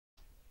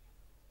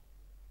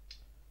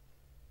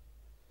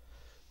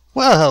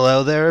Well,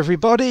 hello there,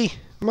 everybody.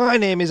 My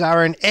name is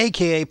Aaron,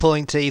 aka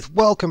Pulling Teeth.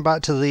 Welcome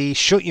back to the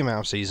Shut Your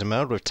Mouth season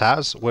mode with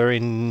Taz. We're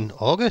in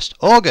August?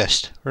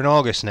 We're in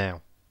August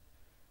now.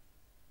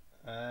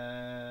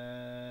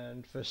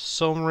 And for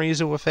some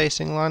reason, we're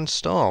facing Lance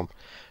Storm.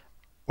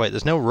 Wait,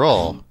 there's no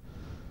Raw.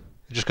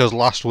 It just goes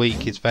last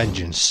week, it's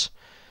Vengeance.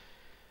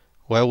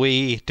 Where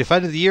we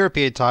defended the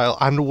European title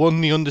and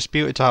won the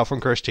Undisputed title from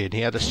Christian.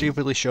 He had a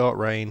stupidly short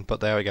reign, but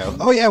there we go.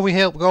 Oh yeah, we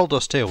helped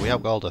Goldust too. We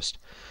helped Goldust.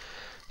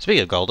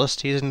 Speaking of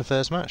Goldust, he's in the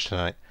first match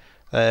tonight.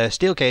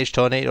 Steel Cage,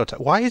 Tornado...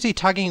 Why is he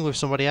tagging with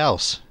somebody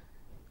else?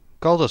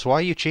 Goldust, why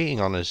are you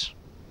cheating on us?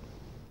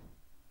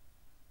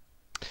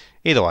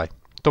 Either way,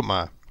 don't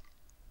matter.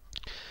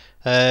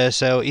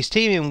 So he's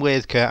teaming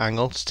with Kurt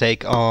Angle to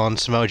take on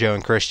Samoa Joe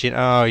and Christian.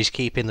 Oh, he's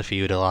keeping the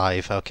feud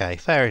alive. Okay,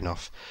 fair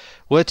enough.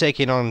 We're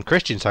taking on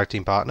Christian's tag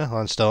team partner,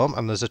 Lance Storm,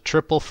 and there's a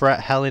triple threat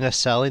Hell in a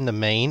Cell in the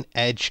main.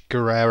 Edge,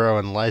 Guerrero,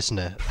 and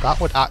Lesnar.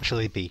 That would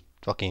actually be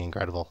fucking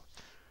incredible.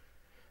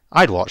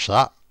 I'd watch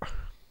that.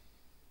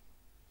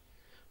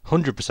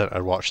 100%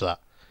 I'd watch that.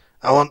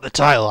 I want the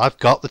title. I've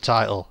got the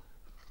title.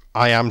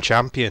 I am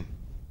champion.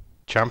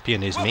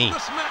 Champion is me.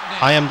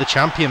 I am the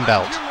champion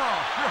belt.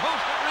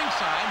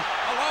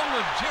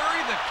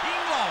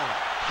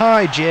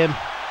 Hi, Jim.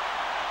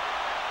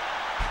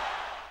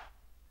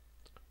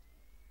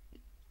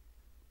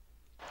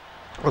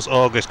 What's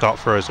August got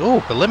for us?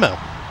 Oh, a limo.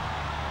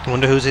 I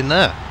wonder who's in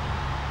there.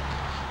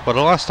 Well,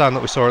 the last time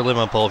that we saw a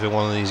limo pull up in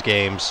one of these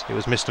games, it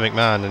was Mr.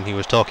 McMahon, and he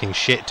was talking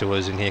shit to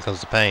us in Here Comes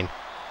the Pain.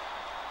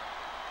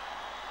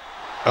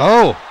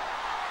 Oh!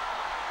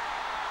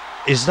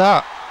 Is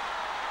that...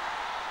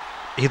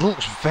 He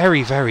looks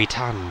very, very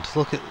tanned.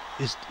 Look at...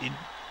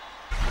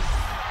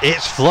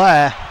 It's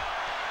Flair!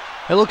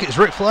 Hey look, it's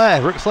Ric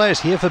Flair! Ric Flair's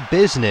here for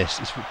business.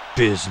 It's for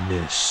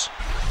business.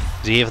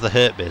 Is he here for the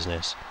Hurt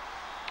Business?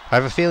 I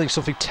have a feeling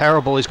something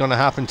terrible is going to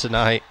happen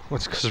tonight.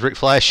 It's because Ric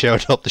Flair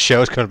showed up, the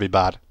show's going to be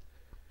bad.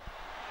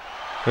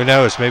 Who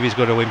knows, maybe he's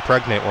going to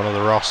impregnate one of the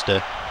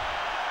roster.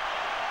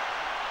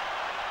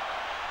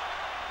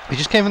 He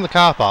just came from the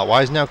car park,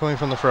 why is he now coming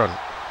from the front?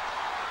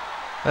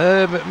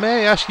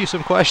 May I ask you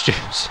some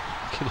questions?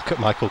 Look at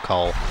Michael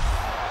Cole.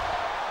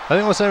 I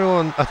think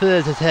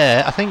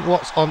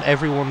what's on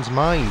everyone's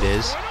mind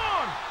is,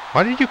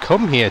 why did you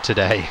come here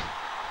today?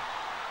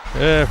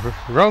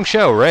 Wrong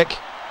show, Rick.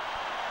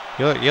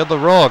 You're the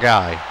Raw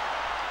guy.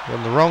 You're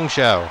on the wrong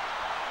show.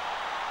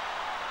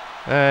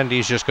 And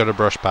he's just got to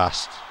brush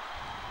past.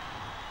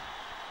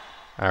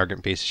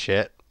 Arrogant piece of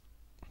shit.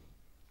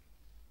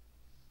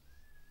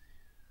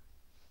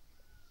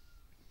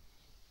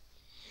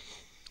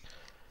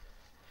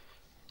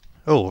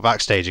 Oh, we're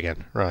backstage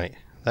again. Right.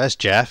 There's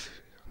Jeff.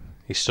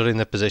 He stood in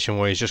the position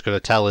where he's just going to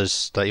tell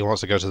us that he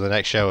wants to go to the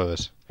next show with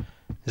us.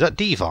 Is that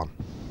Devon?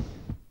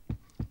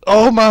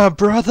 Oh, my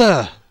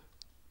brother!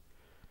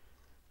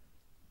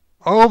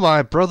 Oh,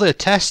 my brother,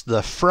 test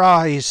the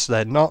fries.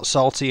 They're not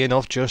salty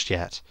enough just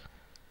yet.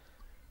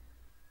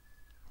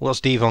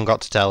 What's Devon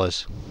got to tell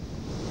us?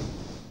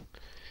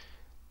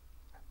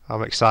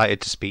 I'm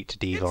excited to speak to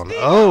Devon.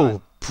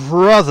 Oh,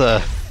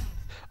 brother!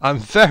 I'm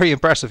very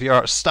impressed with your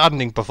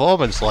outstanding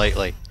performance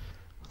lately.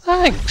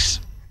 Thanks!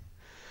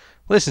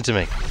 Listen to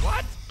me.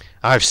 What?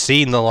 I've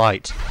seen the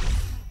light.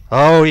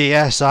 Oh,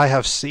 yes, I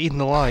have seen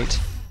the light.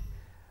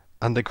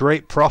 And the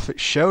great prophet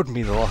showed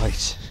me the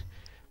light.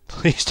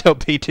 Please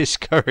don't be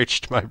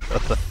discouraged, my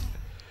brother.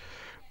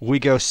 We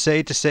go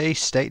say to say,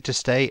 state to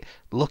state,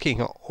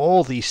 looking at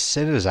all these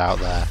sinners out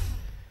there.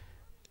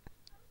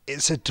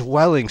 It's a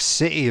dwelling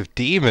city of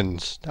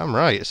demons. Damn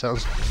right, it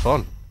sounds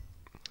fun.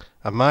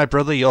 And my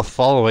brother, you're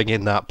following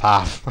in that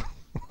path.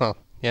 Well,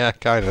 yeah,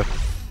 kind of.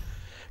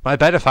 My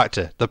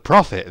benefactor, the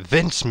prophet,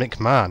 Vince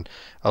McMahon,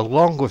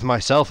 along with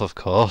myself, of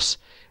course,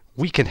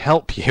 we can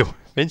help you.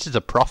 Vince is a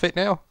prophet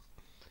now?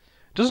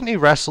 Doesn't he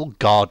wrestle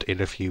God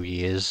in a few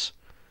years?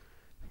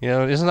 You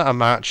know, isn't that a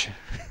match?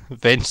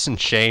 Vince and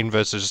Shane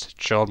versus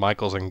Shawn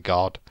Michaels and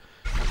God.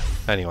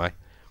 Anyway.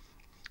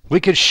 We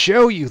can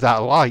show you that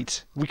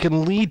light. We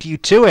can lead you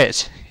to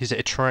it. Is it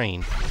a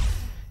train?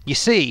 You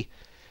see,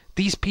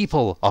 these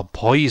people are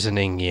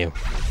poisoning you.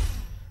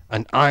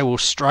 And I will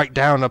strike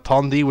down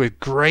upon thee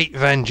with great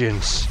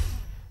vengeance.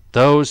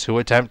 Those who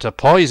attempt to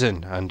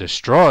poison and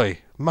destroy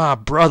my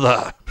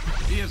brother.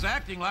 He is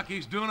acting like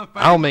he's doing a favor.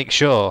 I'll make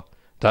sure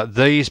that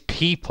these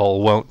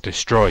people won't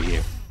destroy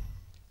you.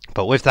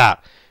 But with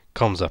that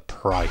comes a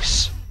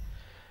price.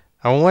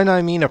 And when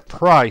I mean a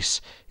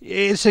price,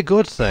 it's a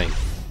good thing.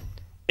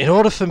 In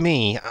order for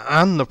me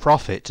and the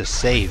prophet to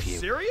save you,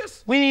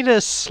 Serious? we need a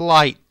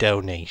slight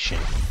donation.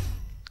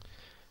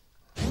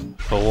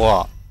 For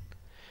what?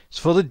 It's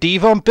for the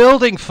Devon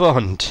Building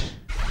Fund.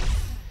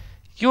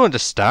 You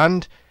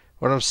understand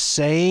what I'm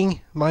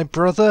saying, my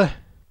brother?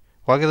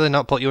 Why could they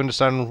not put you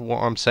understand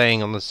what I'm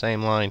saying on the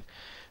same line?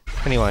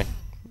 Anyway,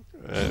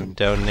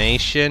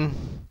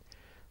 donation.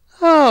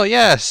 Oh,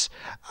 yes.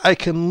 I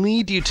can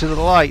lead you to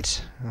the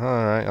light.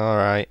 Alright,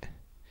 alright.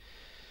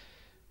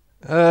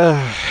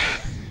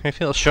 Maybe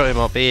I'll shut him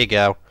up. Here you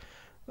go.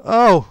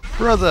 Oh,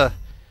 brother.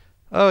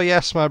 Oh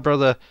yes, my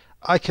brother.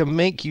 I can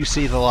make you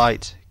see the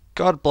light.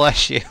 God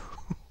bless you.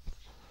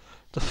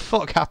 The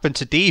fuck happened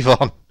to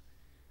Devon?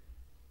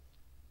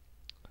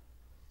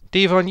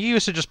 Devon, you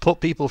used to just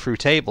put people through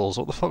tables.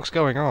 What the fuck's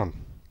going on?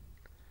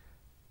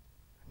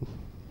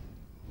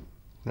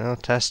 No,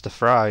 test the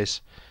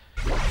fries.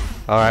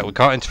 Alright, we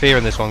can't interfere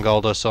in this one,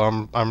 Goldust, so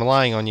I'm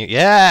relying on you.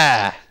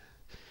 Yeah!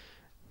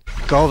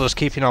 Goldust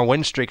keeping our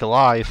win streak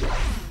alive.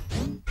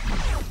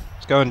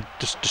 Let's go and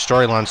just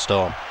destroy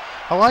Landstorm.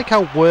 I like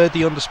how we're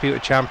the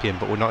undisputed champion,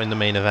 but we're not in the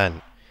main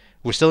event.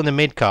 We're still in the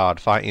mid-card,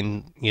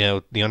 fighting, you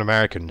know, the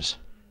Un-Americans.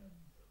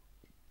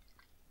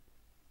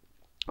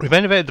 We've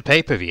main evented the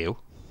pay-per-view.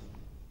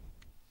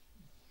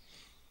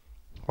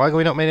 Why can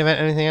we not main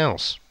event anything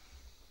else?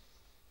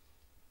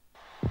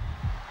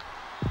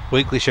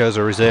 Weekly shows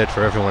are reserved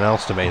for everyone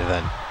else to main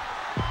event.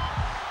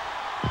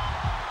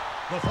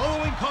 The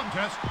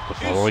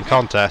following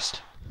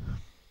contest.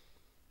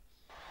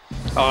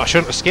 Oh, I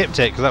shouldn't have skipped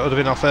it, because that would have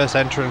been our first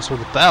entrance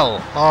with a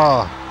bell.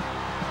 Oh.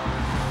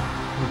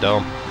 I'm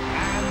dumb.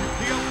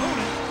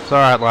 It's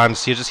alright,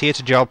 Lance. You're just here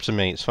to job to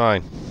me. It's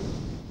fine.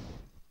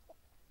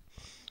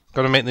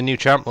 Gotta make the new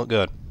champ look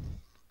good.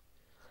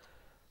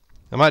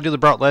 I might do the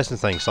Brock Lesnar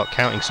thing, start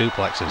counting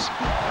suplexes.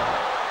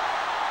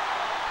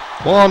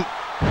 1.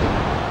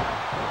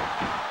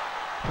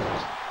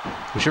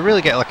 We should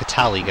really get like a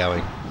tally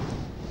going.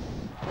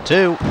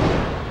 2.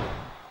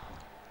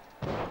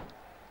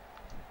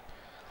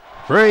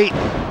 3.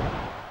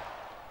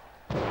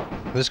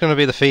 This is going to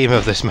be the theme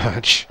of this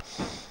match.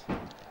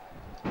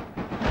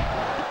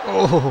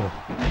 Oh.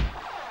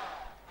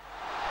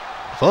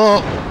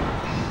 4.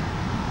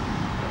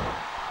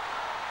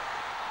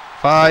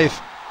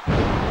 5.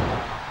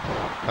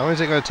 How long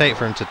is it going to take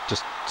for him to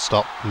just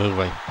stop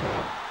moving?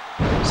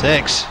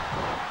 6.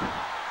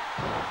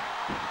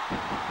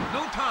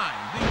 No time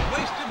being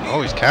wasted here.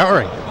 Oh, he's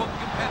countering. Both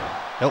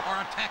competitors Nope.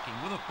 are attacking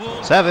with a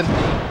full 7.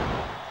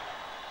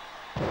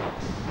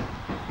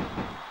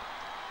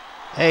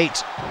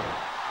 8.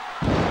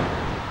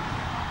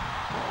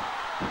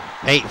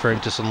 8 for him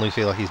to suddenly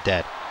feel like he's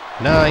dead.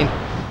 9.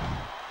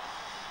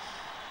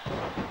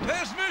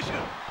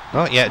 transmission.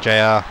 Not yet,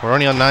 JR. We're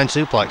only on 9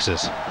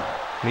 suplexes.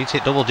 We need to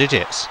hit double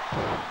digits.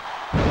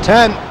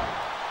 10.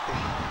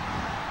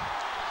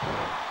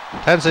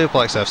 10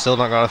 suplexes. I've still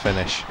not got a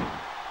finish.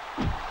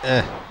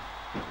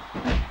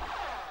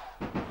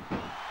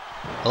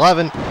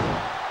 11.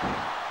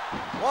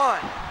 1,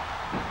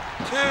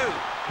 2.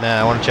 Nah,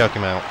 I want to choke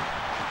him out.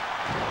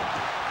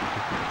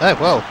 Oh,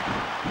 whoa.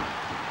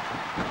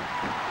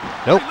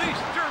 Nope. Release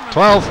German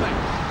 12. suplex.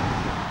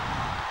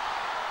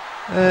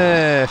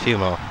 A few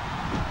more.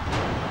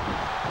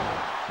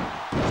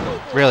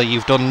 Really,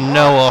 you've done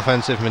no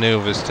offensive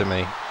maneuvers to me.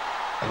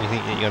 You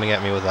think you're going to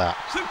get me with that?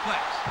 Suplex.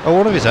 Oh,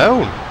 one of his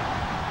own.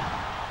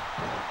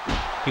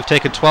 You've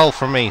taken 12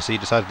 from me, so you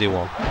decide to do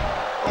one.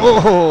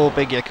 Oh,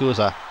 big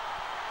Yakuza.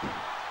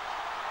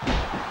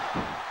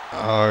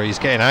 Oh, he's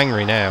getting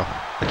angry now.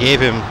 I gave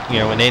him, you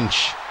know, an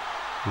inch,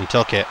 and he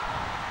took it.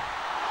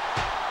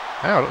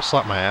 Ow, don't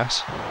slap my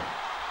ass.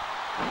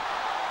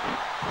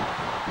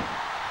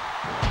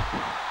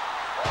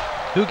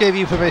 Who gave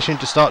you permission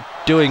to start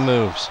doing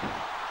moves?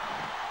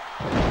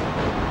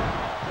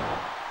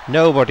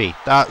 Nobody.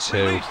 That's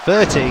who. Release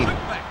 13. German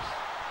suplex.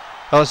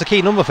 Oh, it's a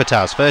key number for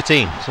Taz.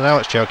 13. So now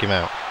let's choke him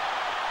out.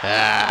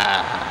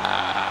 Ah.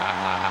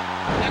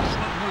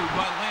 Excellent move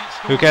by Lance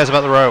Storm. Who cares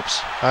about the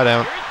ropes? I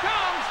don't. Here it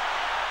comes.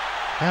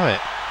 Damn it.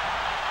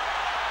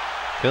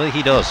 Really,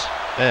 he does.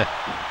 Yeah.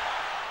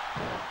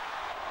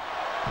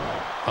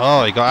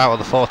 Oh, he got out of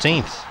the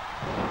 14th.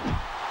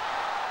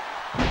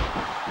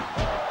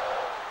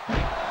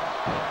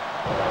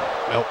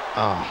 Nope.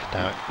 Oh,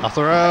 damn it. Off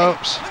the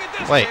ropes. Look at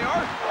this, Wait. JR.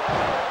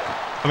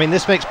 I mean,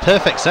 this makes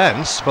perfect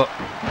sense, but...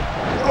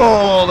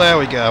 Oh, there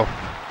we go.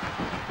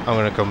 I'm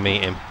going to come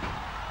meet him.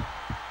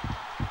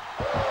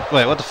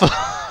 Wait, what the fuck?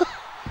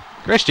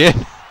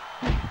 Christian?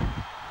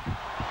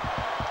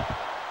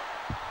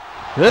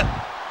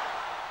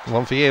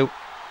 One for you.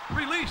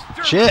 Release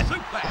German Shit.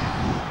 suplex.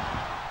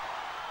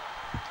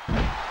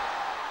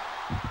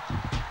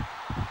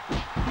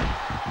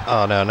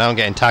 Oh no, now I'm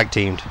getting tag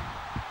teamed.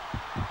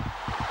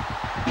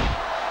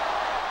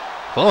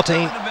 14.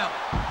 Belly to belly.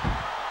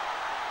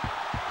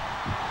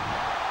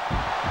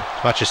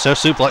 This match is so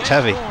suplex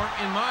heavy. Lance Storm,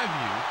 in my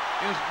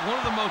view, is one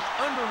of the most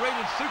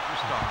underrated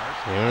superstars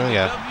Here in we the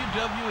go.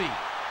 WWE.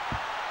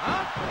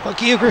 Huh?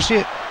 Fuck you,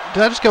 Christian.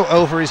 Did I just go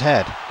over his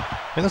head?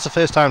 I think that's the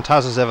first time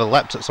Taz has ever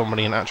leapt at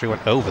somebody and actually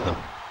went over them.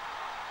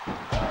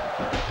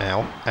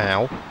 Ow.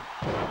 Ow.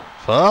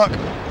 Fuck.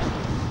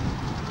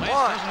 Lance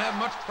doesn't have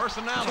much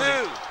personality.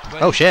 2.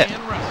 But Oh, he shit.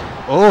 can wrestle.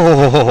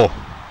 Oh.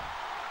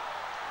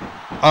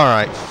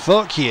 Alright,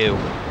 fuck you.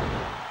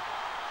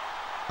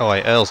 Oh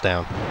wait, Earl's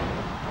down.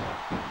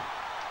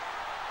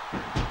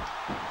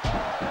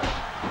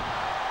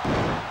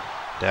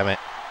 Damn it.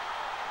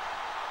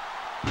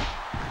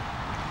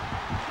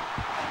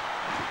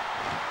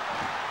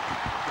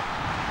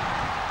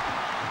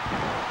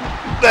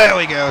 There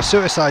we go,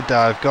 suicide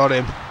dive, got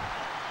him.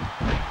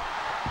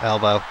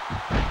 Elbow.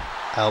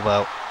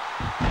 Elbow.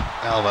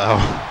 Elbow.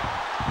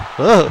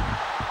 Oh!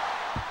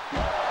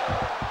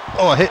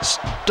 Oh, I hit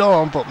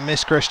Storm, but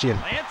missed Christian.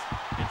 Lance,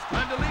 it's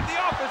time to leave the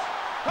office.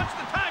 Punch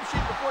the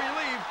timesheet before you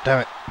leave.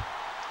 Damn it.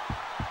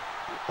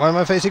 Why am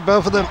I facing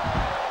both of them?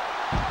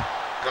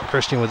 Got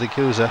Christian with the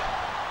Yakuza.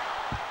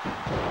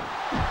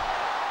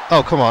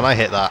 Oh, come on, I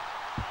hit that.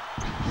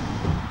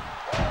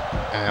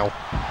 Ow.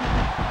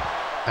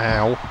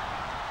 Ow.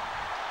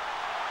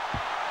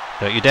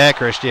 Don't you dare,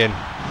 Christian.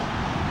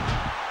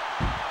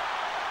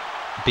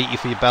 Beat you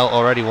for your belt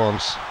already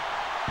once.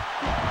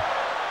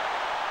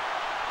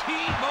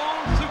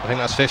 I think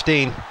that's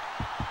 15.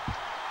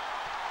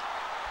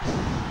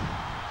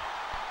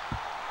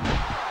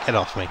 Get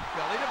off me.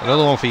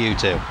 Another one for you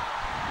too.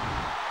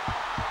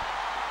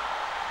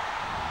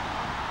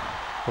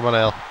 Come on,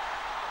 El.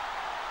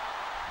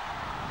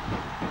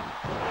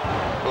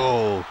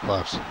 Oh,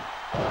 close.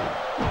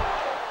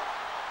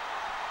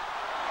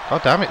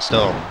 God damn it,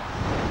 Storm.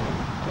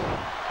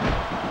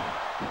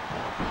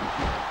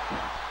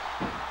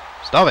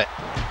 Stop it.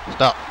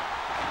 Stop.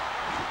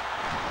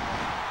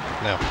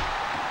 No.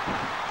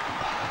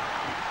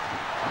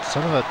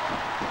 Son of a...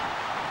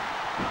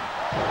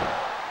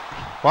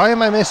 Why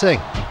am I missing?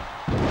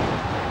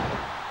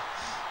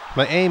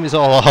 My aim is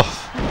all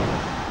off.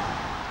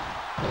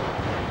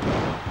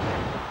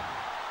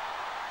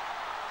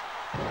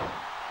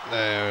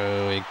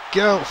 There we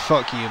go.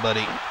 Fuck you,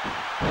 buddy.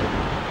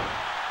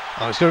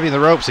 Oh, it's going to be in the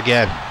ropes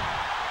again.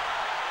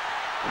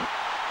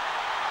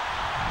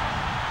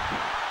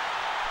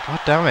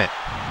 God damn it.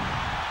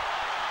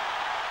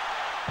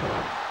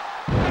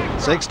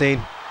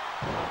 16.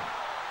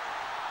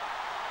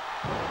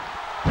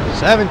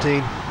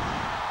 17.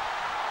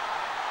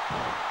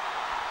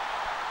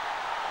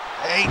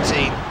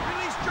 18.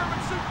 Release German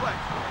suplex.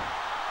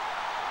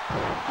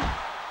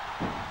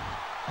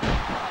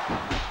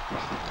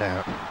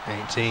 Down.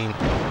 18.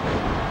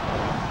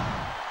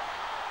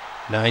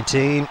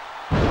 19.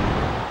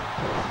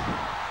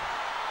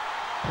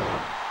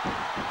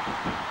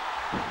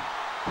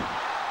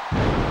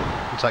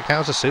 Does that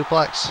count as a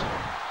suplex?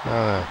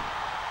 No.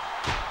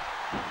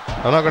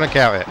 I'm not going to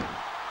count it.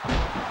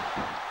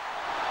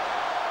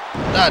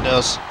 That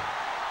does.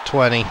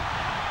 20.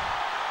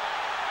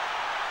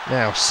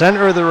 Now,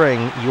 center of the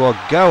ring, you are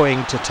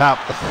going to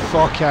tap the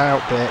fuck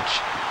out, bitch.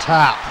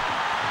 Tap.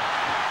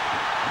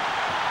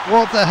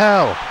 What the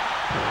hell?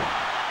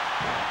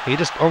 You're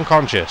just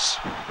unconscious.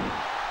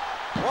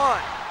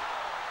 1,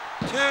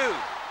 2,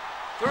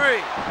 3.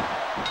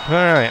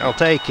 Alright, I'll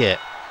take it.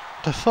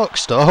 The fuck,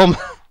 Storm?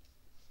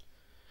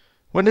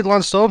 When did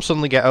Lance Storm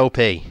suddenly get OP?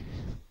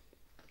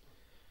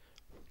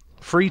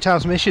 3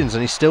 transmissions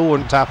and he still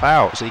wouldn't tap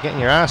out, so you're getting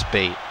your ass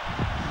beat.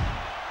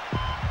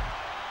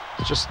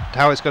 It's just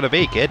how it's going to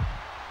be, kid.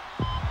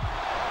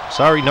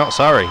 Sorry, not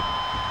sorry.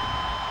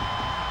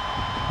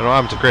 I don't know what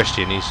happened to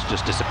Christian, he's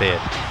just disappeared.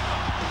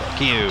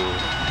 Fuck you.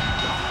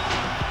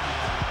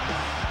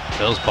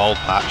 Bill's bald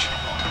patch.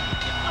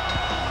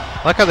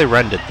 I like how they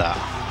rendered that.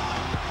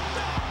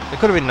 They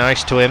could have been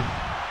nice to him.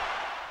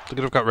 They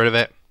could have got rid of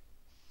it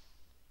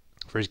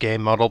for his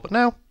game model, but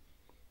no.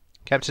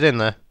 Kept it in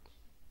there.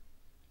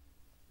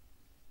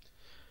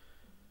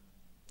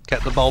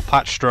 Kept the bald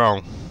patch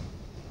strong.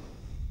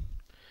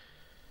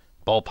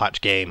 Ball patch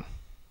game.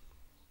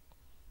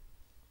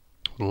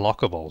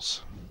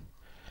 Unlockables.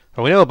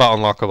 Oh, we know about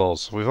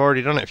unlockables. We've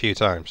already done it a few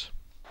times.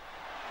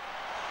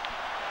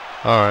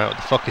 Alright, what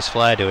the fuck is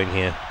Flair doing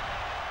here?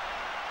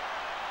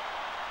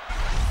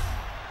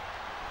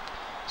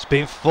 It's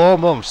been 4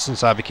 months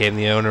since I became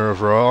the owner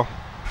of Raw.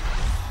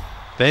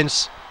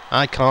 Vince,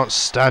 I can't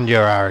stand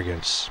your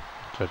arrogance.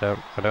 I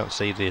don't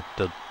see the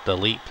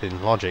leap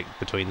in logic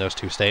between those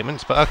two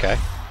statements, but okay.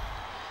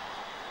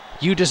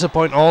 You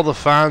disappoint all the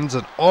fans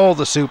and all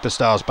the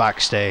superstars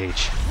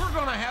backstage. We're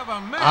gonna have a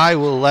match. I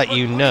will let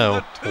you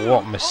know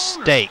what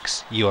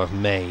mistakes you have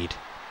made.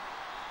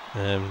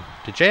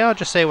 Did JR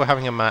just say we're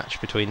having a match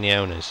between the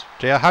owners?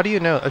 JR, how do you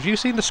know? Have you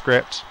seen the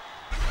script?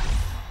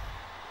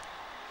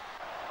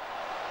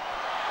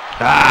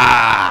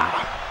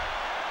 Ah!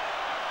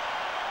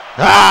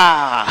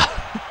 Ah!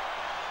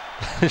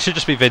 It should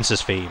just be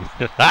Vince's theme.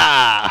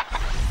 Ah!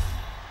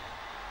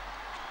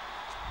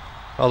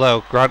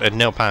 Although, granted,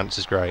 no pants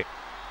is great.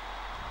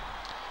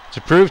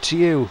 To prove to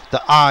you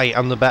that I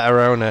am the better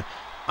owner,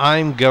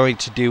 I'm going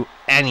to do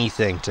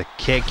anything to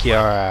kick your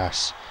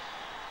ass.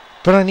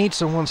 But I need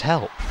someone's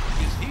help.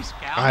 Is he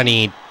scouting? I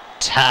need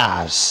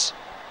Taz.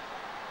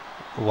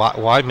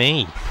 Why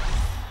me?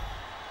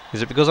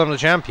 Is it because I'm the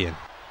champion?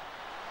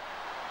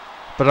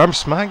 But I'm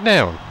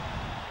Smackdown.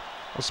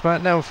 I'm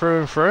Smackdown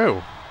through and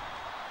through.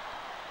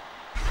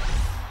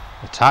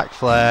 Attack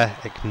Flair,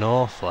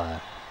 ignore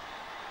Flair.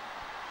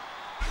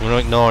 I'm going to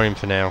ignore him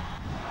for now.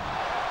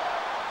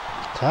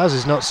 Taz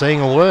is not saying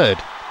a word.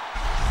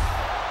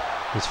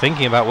 He's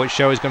thinking about which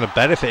show is going to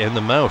benefit him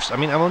the most. I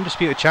mean, I'm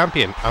Undisputed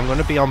Champion. I'm going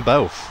to be on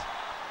both.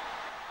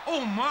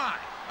 Oh my!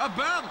 A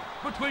battle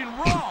between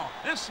Raw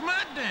and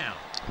SmackDown.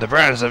 The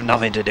brands have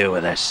nothing to do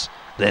with this.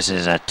 This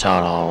is a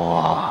total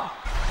war.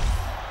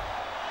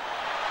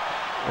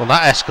 Well,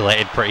 that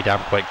escalated pretty damn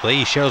quickly.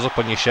 He shows up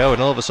on your show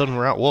and all of a sudden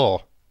we're at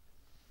war.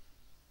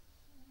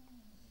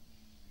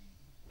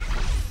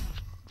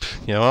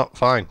 You know what?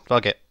 Fine.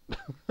 Fuck it.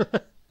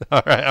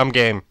 Alright, I'm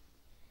game.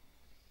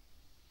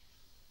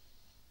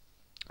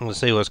 Let's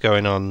see what's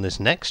going on this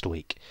next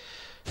week.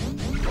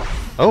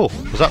 Oh,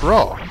 was that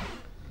Raw?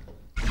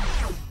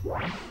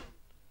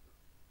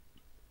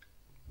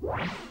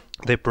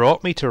 They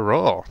brought me to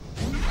Raw.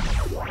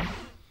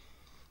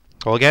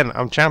 Well, again,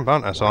 I'm champ,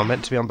 aren't I? So I'm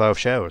meant to be on both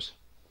shows.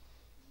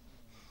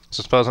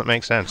 So I suppose that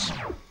makes sense.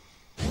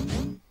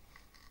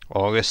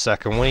 August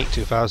 2nd week,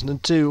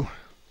 2002.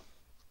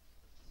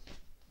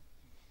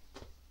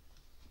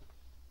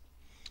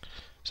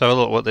 So have a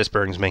look what this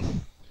brings me.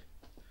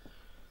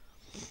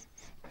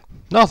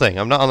 Nothing,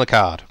 I'm not on the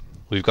card.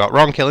 We've got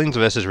Ron Killings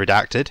versus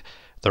Redacted,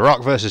 The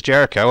Rock versus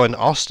Jericho, and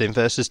Austin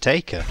versus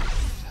Taker.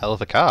 Hell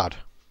of a card.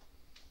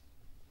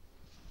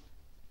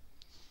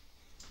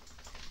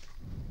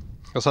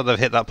 Looks like they've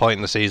hit that point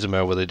in the season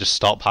where they just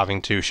stop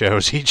having 2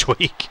 shows each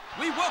week.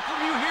 We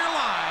welcome you here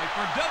live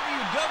for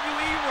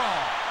WWE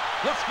Raw.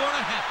 What's going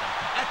to happen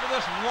after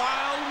this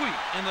wild week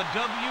in the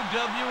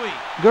WWE?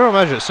 You gotta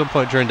imagine at some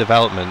point during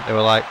development they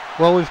were like,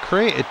 well, we've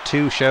created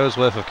 2 shows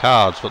worth of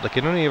cards, but they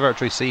can only ever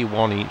actually see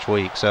 1 each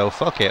week, so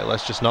fuck it,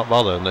 let's just not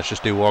bother and let's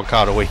just do 1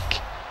 card a week.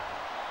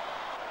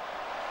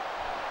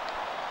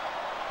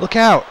 Look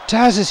out!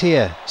 Taz is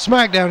here!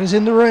 Smackdown is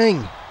in the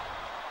ring!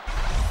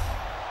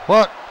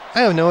 What?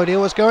 I have no idea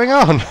what's going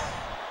on!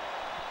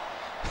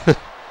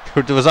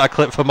 Was that a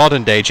clip for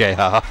modern day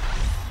JR?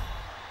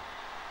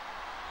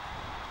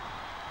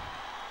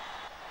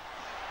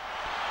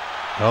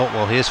 Oh,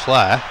 well, here's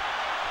Flair.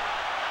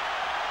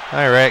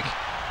 Hi, Rick.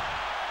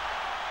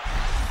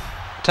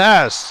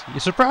 Taz,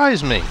 you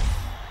surprised me.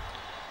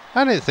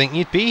 I didn't think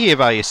you'd be here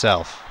by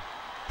yourself.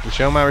 To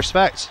show my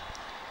respect,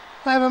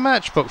 I have a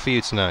match booked for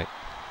you tonight.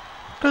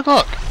 Good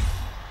luck.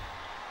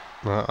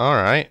 Well,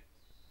 alright.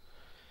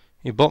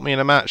 You booked me in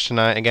a match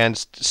tonight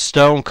against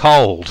Stone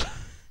Cold.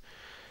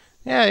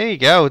 Yeah, here you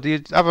go.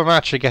 You have a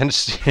match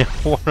against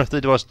one of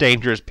the most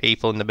dangerous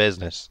people in the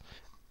business.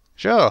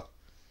 Sure.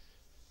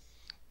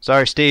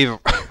 Sorry, Steve.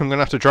 I'm going to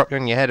have to drop you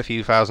on your head a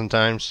few thousand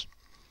times.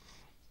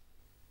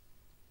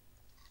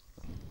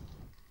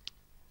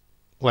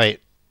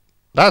 Wait.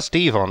 That's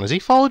Devon. Has he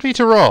followed me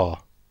to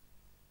Raw?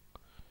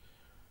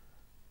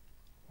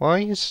 Why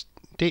is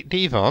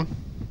Devon?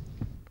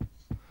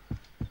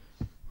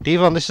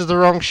 Devon, this is the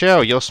wrong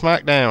show. You're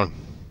Smackdown.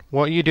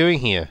 What are you doing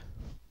here?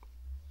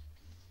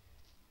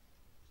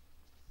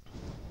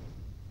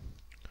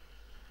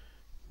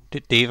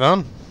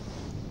 Devon?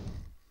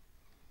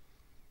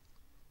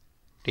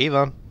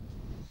 Devon?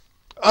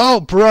 Oh,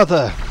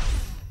 brother!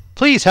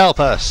 Please help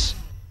us!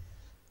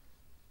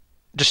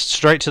 Just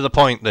straight to the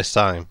point this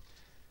time.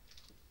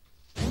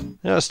 You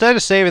know, instead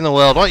of saving the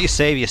world, why don't you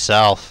save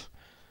yourself?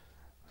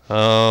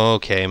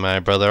 Okay, my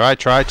brother, I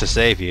tried to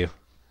save you.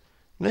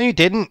 No, you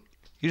didn't.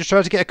 You just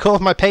tried to get a cut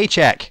of my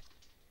paycheck.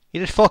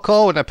 You did fuck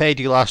all when I paid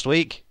you last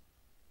week.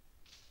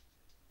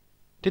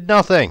 Did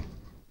nothing.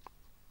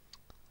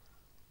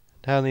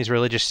 Down these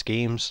religious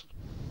schemes.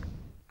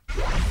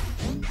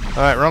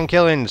 Alright, Ron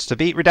Killings to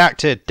beat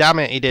Redacted. Damn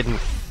it, he didn't.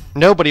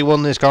 Nobody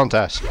won this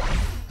contest.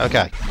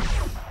 Okay.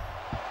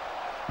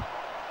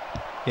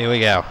 Here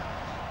we go.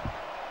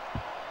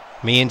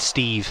 Me and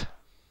Steve.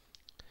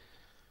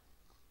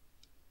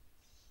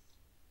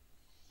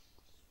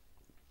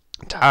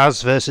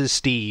 Taz versus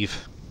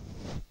Steve.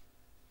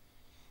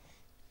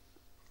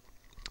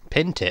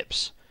 Pin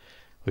tips.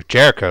 With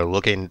Jericho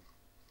looking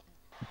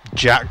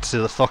jacked to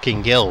the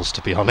fucking gills,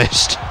 to be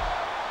honest.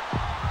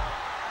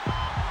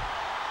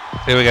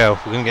 Here we go.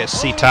 We're going to get to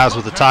see Taz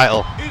with the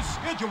title. Is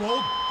scheduled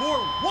for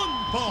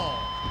 1 fall.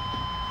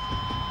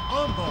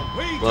 On the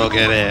way to Look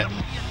at it.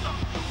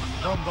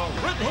 From the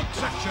Red Hook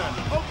section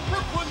of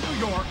Brooklyn, New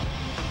York,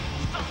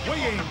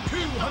 weighing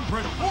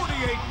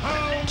 248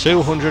 pounds.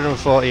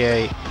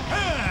 248.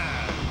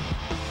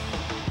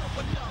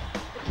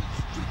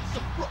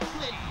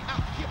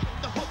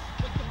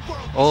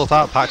 All of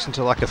that packed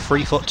into like a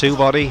 3'2"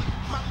 body.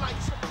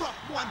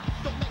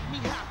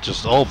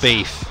 Just all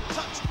beef.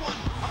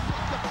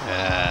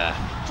 Yeah.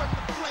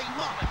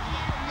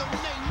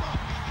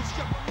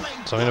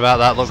 Something about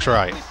that looks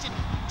right.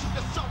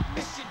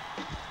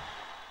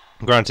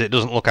 Granted, it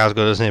doesn't look as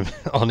good as him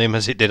on him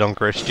as it did on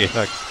Christian.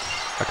 I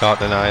can't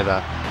deny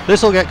that.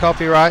 This will get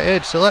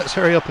copyrighted, so let's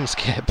hurry up and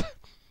skip.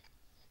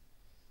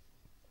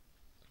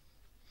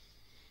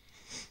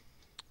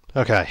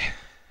 Okay.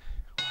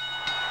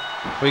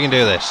 We can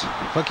do this.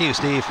 Fuck you,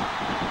 Steve.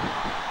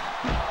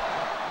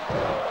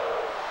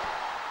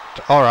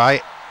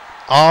 Alright.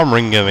 Arm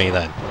ringer me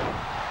then.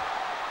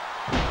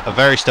 A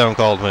very Stone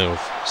Cold move.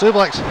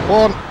 Suplex.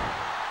 1.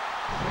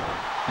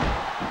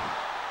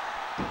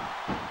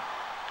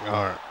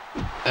 Alright.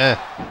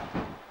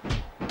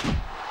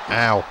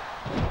 Ow.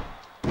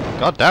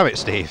 God damn it,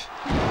 Steve.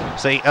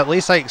 See, at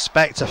least I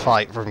expect a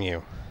fight from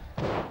you.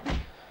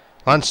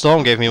 Lance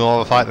Storm gave me more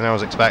of a fight than I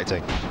was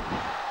expecting.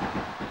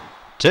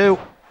 2.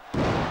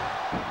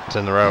 It's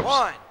in the ropes.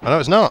 1. Oh, no,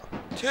 it's not.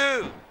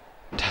 2.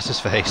 Taz's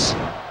face.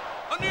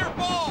 A near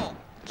fall.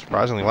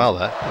 Surprisingly well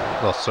there.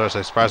 Well, sorry,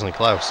 surprisingly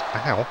close.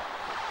 Ow.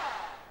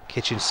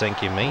 Kitchen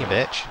sinking me,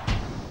 bitch.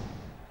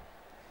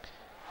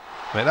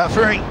 Make that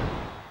 3.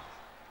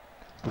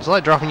 It's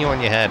like dropping you on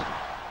your head.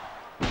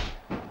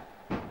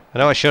 I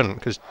know I shouldn't,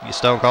 because you're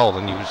stone cold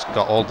and you've just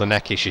got all the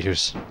neck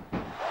issues.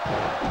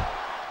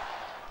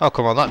 Oh,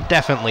 come on, that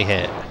definitely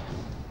hit.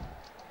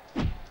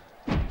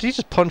 Did he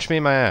just punch me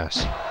in my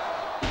ass?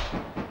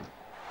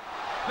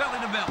 Belly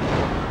to belly.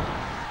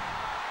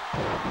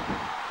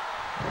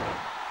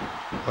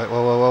 Wait,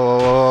 whoa, whoa, whoa, whoa,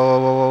 whoa,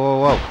 whoa, whoa,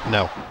 whoa, whoa,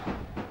 no.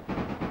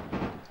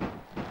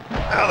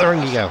 Out of the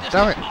ring you go.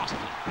 Damn it.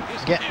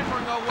 Get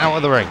out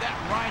of the ring.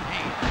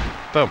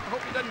 Boom.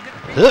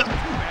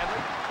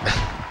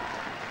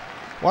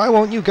 Why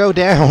won't you go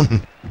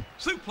down?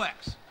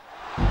 Suplex.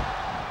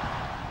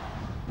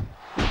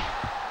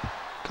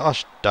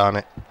 Gosh darn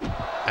it.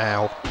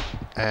 Ow.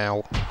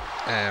 Ow.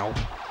 Ow.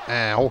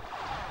 Ow.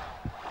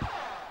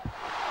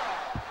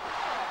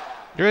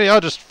 You really are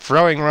just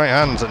throwing right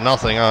hands at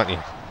nothing, aren't you?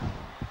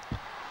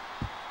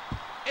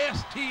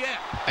 STF.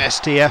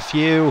 STF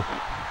you.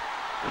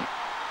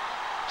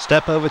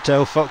 Step over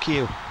toe, fuck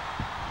you.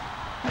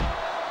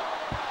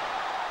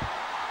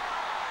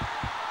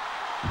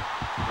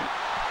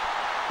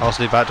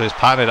 Also back to his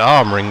patented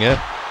arm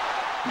wringer.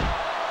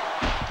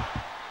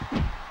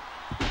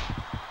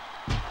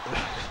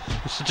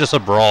 This is just a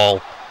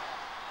brawl.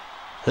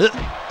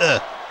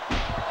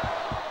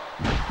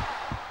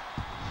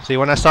 See,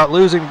 when I start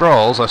losing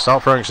brawls, I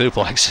start throwing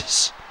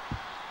suplexes.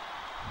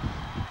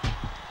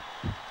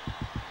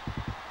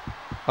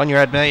 On your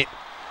head, mate.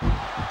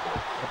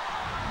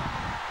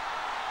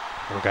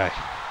 Okay.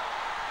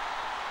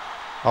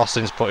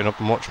 Austin's putting up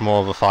much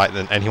more of a fight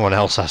than anyone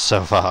else has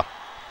so far.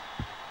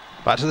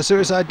 Back to the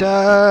suicide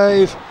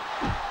dive!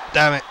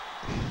 Damn it.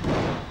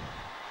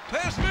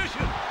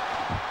 Transmission.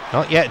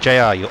 Not yet,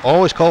 JR. You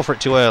always call for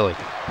it too early.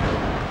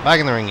 Back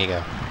in the ring you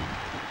go.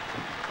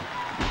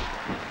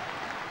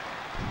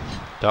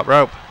 Top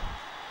rope.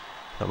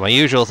 Not my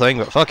usual thing,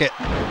 but fuck it.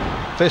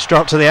 Fist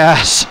drop to the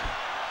ass.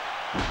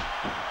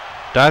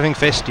 Diving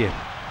fist you.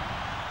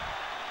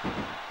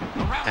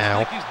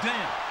 Ow.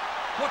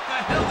 What the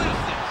hell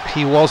is this?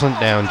 He wasn't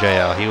down,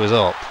 JR. He was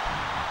up.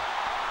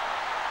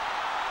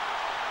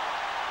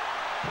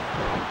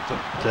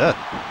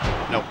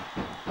 Nope.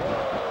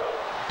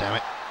 Damn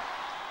it.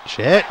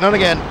 Shit, not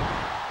again.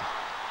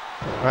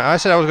 Right, I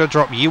said I was going to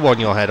drop you on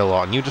your head a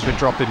lot, and you've just been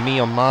dropping me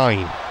on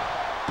mine.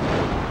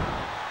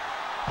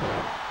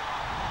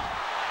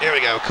 Here we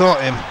go, caught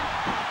him.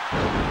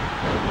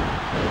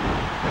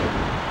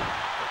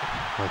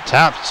 Well,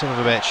 tap, son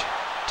of a bitch.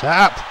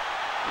 Tap.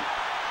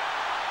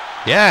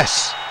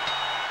 Yes.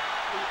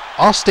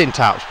 Austin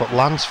taps, but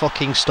Lance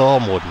fucking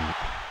Storm wouldn't.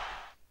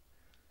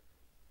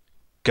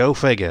 Go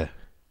figure.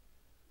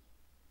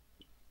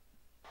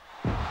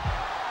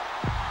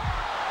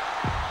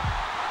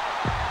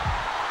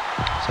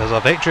 Says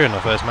our victory in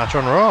our first match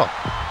on Raw.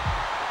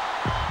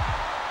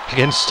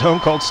 Against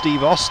Stone Cold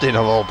Steve Austin,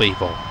 of all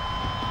people.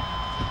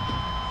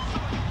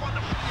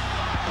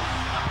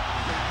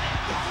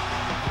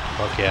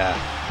 Fuck yeah.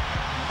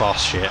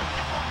 Boss shit.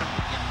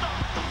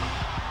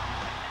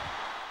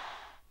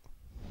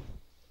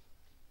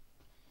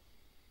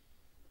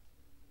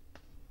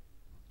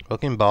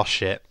 Fucking boss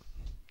shit.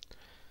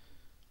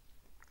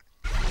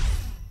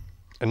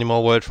 Any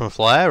more word from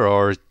Flair,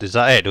 or is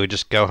that it? Do we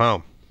just go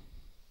home?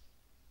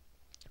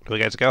 Do we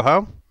get to go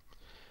home?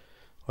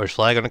 Or is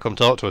Flair going to come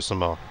talk to us some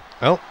more?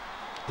 Oh,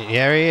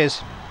 yeah, he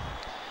is.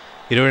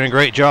 You're doing a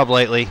great job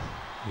lately.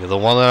 You're the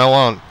one that I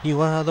want.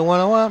 You are the one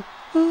I want.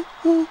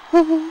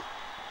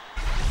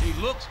 He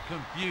looks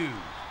confused.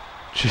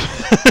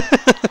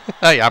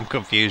 Hey, I'm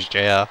confused,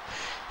 JR.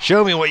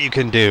 Show me what you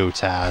can do,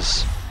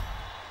 Taz.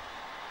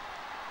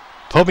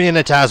 Put me in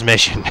a Taz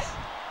mission.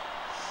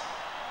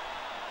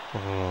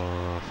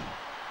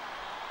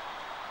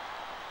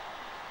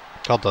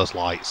 God, those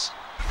lights.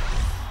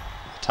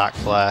 Attack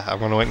Flair. I'm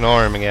going to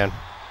ignore him again.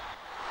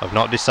 I've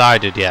not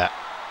decided yet.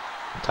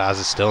 Taz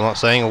is still not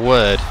saying a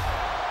word.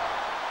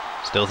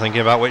 Still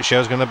thinking about which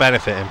show's going to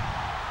benefit him.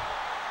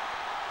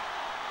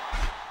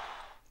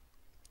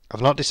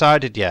 I've not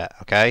decided yet,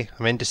 okay?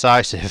 I'm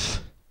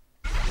indecisive.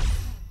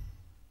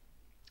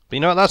 But you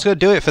know what, that's going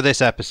to do it for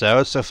this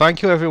episode, so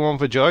thank you everyone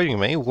for joining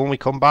me. When we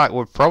come back,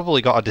 we've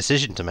probably got a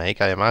decision to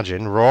make, I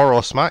imagine. Raw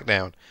or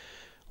Smackdown.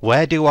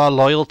 Where do our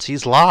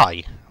loyalties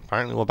lie?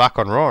 Apparently we're back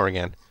on Raw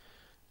again.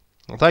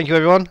 Well, thank you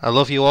everyone, I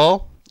love you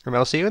all, and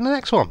I'll see you in the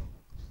next one.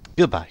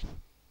 Goodbye.